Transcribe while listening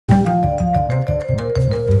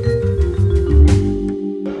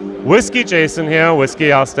WhiskyJason hier,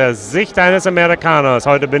 Whisky aus der Sicht eines Amerikaners.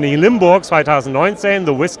 Heute bin ich in Limburg 2019,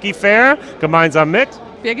 The Whisky Fair, gemeinsam mit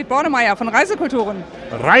Birgit Bornemeier von Reisekultouren.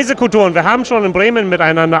 Reisekulturen, wir haben schon in Bremen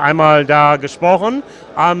miteinander einmal da gesprochen.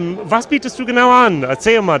 Was bietest du genau an?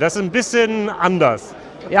 Erzähl mal, das ist ein bisschen anders.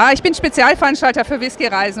 Ja, ich bin Spezialveranstalter für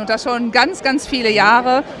Whiskyreisen und das schon ganz, ganz viele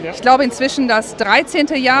Jahre. Ja. Ich glaube inzwischen das 13.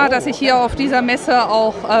 Jahr, dass ich hier auf dieser Messe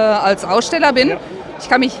auch als Aussteller bin. Ja. Ich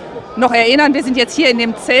kann mich noch erinnern, wir sind jetzt hier in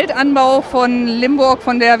dem Zeltanbau von Limburg,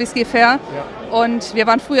 von der Whisky Fair. Ja. Und wir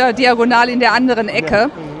waren früher diagonal in der anderen Ecke. Ja.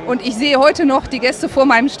 Und ich sehe heute noch die Gäste vor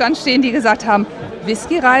meinem Stand stehen, die gesagt haben,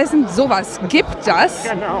 Whiskyreisen, sowas gibt das.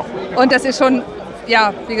 Genau. Und das ist schon,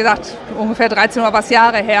 ja, wie gesagt, ungefähr 13 oder was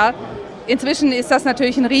Jahre her. Inzwischen ist das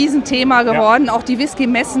natürlich ein Riesenthema geworden. Ja. Auch die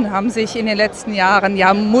Whisky-Messen haben sich in den letzten Jahren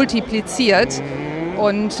ja multipliziert.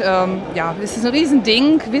 Und ja, es ist ein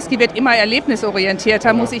Riesending. Whisky wird immer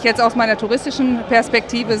erlebnisorientierter, muss ich jetzt aus meiner touristischen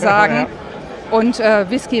Perspektive sagen. Ja. Und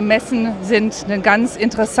Whisky-Messen sind eine ganz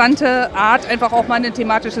interessante Art, einfach auch mal ein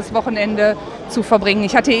thematisches Wochenende zu verbringen.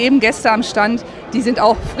 Ich hatte eben Gäste am Stand, die sind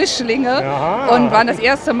auch Frischlinge und waren das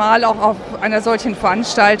erste Mal auch auf einer solchen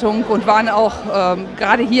Veranstaltung und waren auch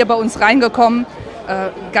gerade hier bei uns reingekommen,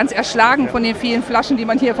 ganz erschlagen von den vielen Flaschen, die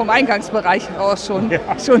man hier vom Eingangsbereich aus schon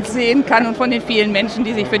sehen kann und von den vielen Menschen,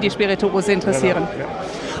 die sich für die Spirituose interessieren. Ja.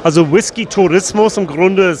 Also Whisky-Tourismus im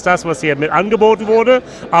Grunde ist das, was hier mit angeboten wurde,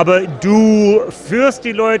 aber du führst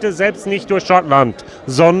die Leute selbst nicht durch Schottland,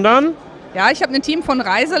 sondern? Ja, ich habe ein Team von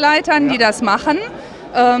Reiseleitern, die das machen,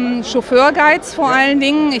 Chauffeurguides vor allen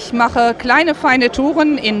Dingen. Ich mache kleine, feine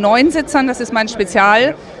Touren in 9-Sitzern, das ist mein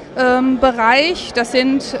Spezialbereich. Das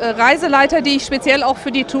sind Reiseleiter, die ich speziell auch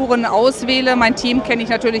für die Touren auswähle. Mein Team kenne ich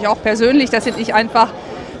natürlich auch persönlich, das sind nicht einfach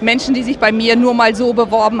Menschen, die sich bei mir nur mal so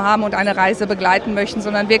beworben haben und eine Reise begleiten möchten,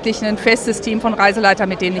 sondern wirklich ein festes Team von Reiseleitern,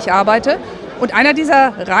 mit denen ich arbeite. Und einer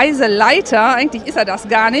dieser Reiseleiter, eigentlich ist er das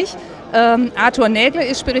gar nicht, Arthur Nägle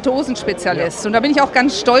ist Spirituosenspezialist. Und da bin ich auch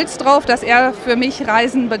ganz stolz drauf, dass er für mich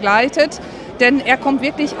Reisen begleitet, denn er kommt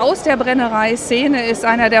wirklich aus der Brennerei-Szene, ist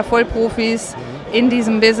einer der Vollprofis in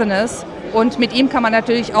diesem Business. Und mit ihm kann man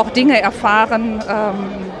natürlich auch Dinge erfahren,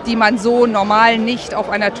 die man so normal nicht auf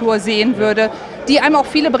einer Tour sehen würde, die einem auch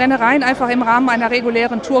viele Brennereien einfach im Rahmen einer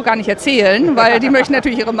regulären Tour gar nicht erzählen, weil die möchten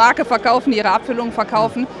natürlich ihre Marke verkaufen, ihre Abfüllung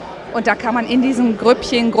verkaufen. Und da kann man in diesen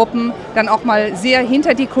Gruppen dann auch mal sehr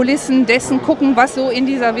hinter die Kulissen dessen gucken, was so in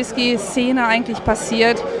dieser Whisky-Szene eigentlich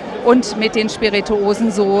passiert und mit den Spirituosen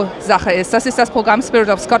so Sache ist. Das ist das Programm Spirit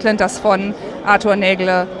of Scotland, das von Arthur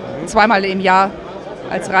Nägle zweimal im Jahr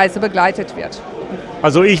als Reise begleitet wird.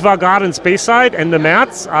 Also ich war gerade in Speyside Ende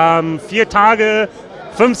März, 4 Tage,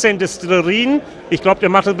 15 Destillerien. Ich glaube, der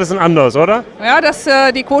macht das ein bisschen anders, oder? Ja,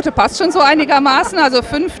 die Quote passt schon so einigermaßen. Also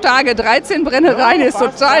 5 Tage, 13 Brennereien ist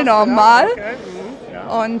total normal. Okay. Ja.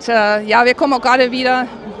 Und ja, wir kommen auch gerade wieder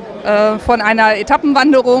von einer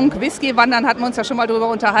Etappenwanderung. Whisky-Wandern hatten wir uns ja schon mal drüber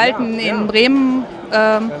unterhalten in Bremen.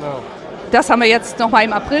 Genau. Das haben wir jetzt nochmal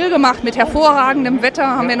im April gemacht. Mit hervorragendem Wetter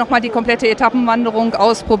haben wir nochmal die komplette Etappenwanderung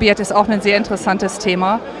ausprobiert. Ist auch ein sehr interessantes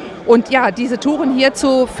Thema. Und ja, diese Touren hier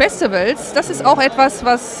zu Festivals, das ist auch etwas,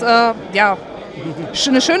 was ja,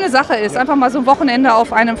 eine schöne Sache ist. Einfach mal so ein Wochenende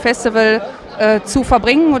auf einem Festival zu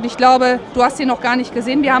verbringen. Und ich glaube, du hast ihn noch gar nicht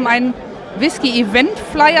gesehen. Wir haben einen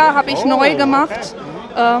Whisky-Event-Flyer, habe ich neu gemacht.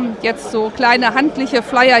 Jetzt so kleine handliche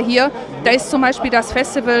Flyer hier. Da ist zum Beispiel das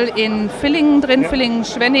Festival in Villingen drin,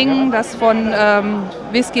 Villingen-Schwenningen, das von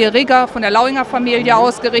Whisky Rigger, von der Lauinger Familie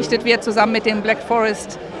ausgerichtet wird, zusammen mit dem Black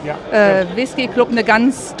Forest Whisky Club. Eine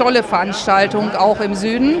ganz tolle Veranstaltung, auch im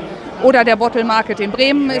Süden. Oder der Bottle Market in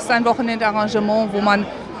Bremen ist ein Wochenendarrangement, wo man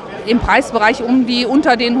im Preisbereich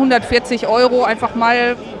unter den 140 € einfach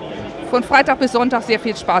mal von Freitag bis Sonntag sehr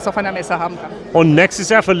viel Spaß auf einer Messe haben kann. Und nächstes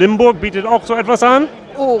Jahr für Limburg bietet auch so etwas an?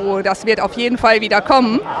 Oh, das wird auf jeden Fall wieder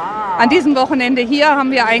kommen. An diesem Wochenende hier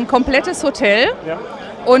haben wir ein komplettes Hotel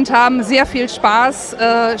und haben sehr viel Spaß.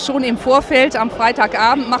 Schon im Vorfeld, am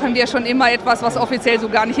Freitagabend, machen wir schon immer etwas, was offiziell so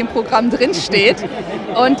gar nicht im Programm drinsteht.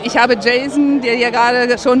 Und ich habe Jason, dir hier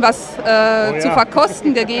gerade schon was zu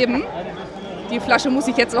verkosten gegeben. Die Flasche muss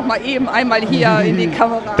ich jetzt noch mal eben einmal hier in die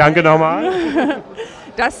Kamera. Danke nochmal.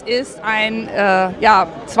 Das ist ein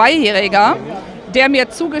 2-Jähriger, der mir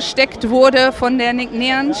zugesteckt wurde von der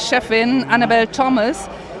näheren Chefin Annabelle Thomas,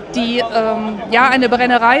 die eine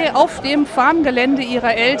Brennerei auf dem Farmgelände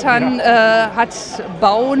ihrer Eltern hat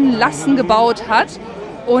bauen lassen, gebaut hat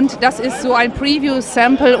Und das ist so ein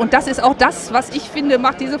Preview-Sample und das ist auch das, was ich finde,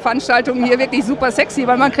 macht diese Veranstaltung hier wirklich super sexy,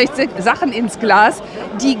 weil man kriegt Sachen ins Glas,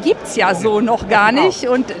 die gibt es ja so noch gar nicht.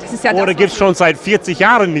 Und das ist ja oder gibt es schon seit 40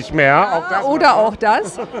 Jahren nicht mehr. Auch das oder auch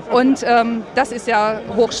das. Und das ist ja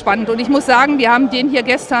hochspannend. Und ich muss sagen, wir haben den hier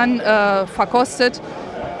gestern verkostet,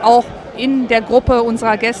 auch in der Gruppe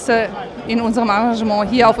unserer Gäste, in unserem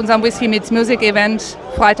Arrangement hier auf unserem Whisky Meets Music Event,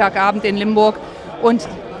 Freitagabend in Limburg. Und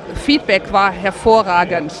Feedback war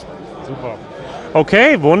hervorragend. Super.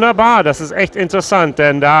 Okay, wunderbar. Das ist echt interessant,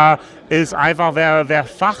 denn da ist einfach, wer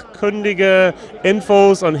fachkundige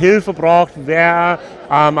Infos und Hilfe braucht, wer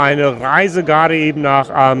eine Reise gerade eben nach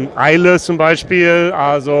Eile zum Beispiel,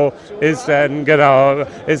 also ist dann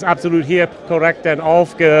ist absolut hier korrekt dann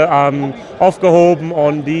aufgehoben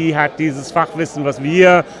und die hat dieses Fachwissen, was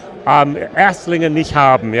wir Erstlinge nicht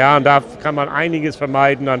haben, ja, und da kann man einiges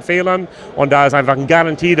vermeiden an Fehlern und da ist einfach eine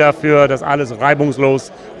Garantie dafür, dass alles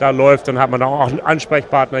reibungslos da läuft, dann hat man auch einen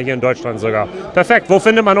Ansprechpartner hier in Deutschland sogar. Perfekt, wo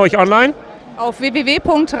findet man euch online? Auf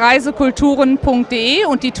www.reisekulturen.de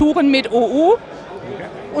und die Touren mit OU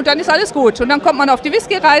und dann ist alles gut und dann kommt man auf die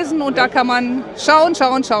Whisky-Reisen und da kann man schauen.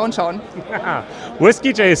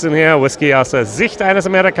 WhiskyJason hier, Whisky aus der Sicht eines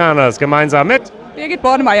Amerikaners, gemeinsam mit Birgit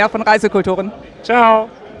Bornemeier von Reisekulturen. Ciao.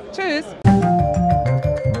 Tschüss.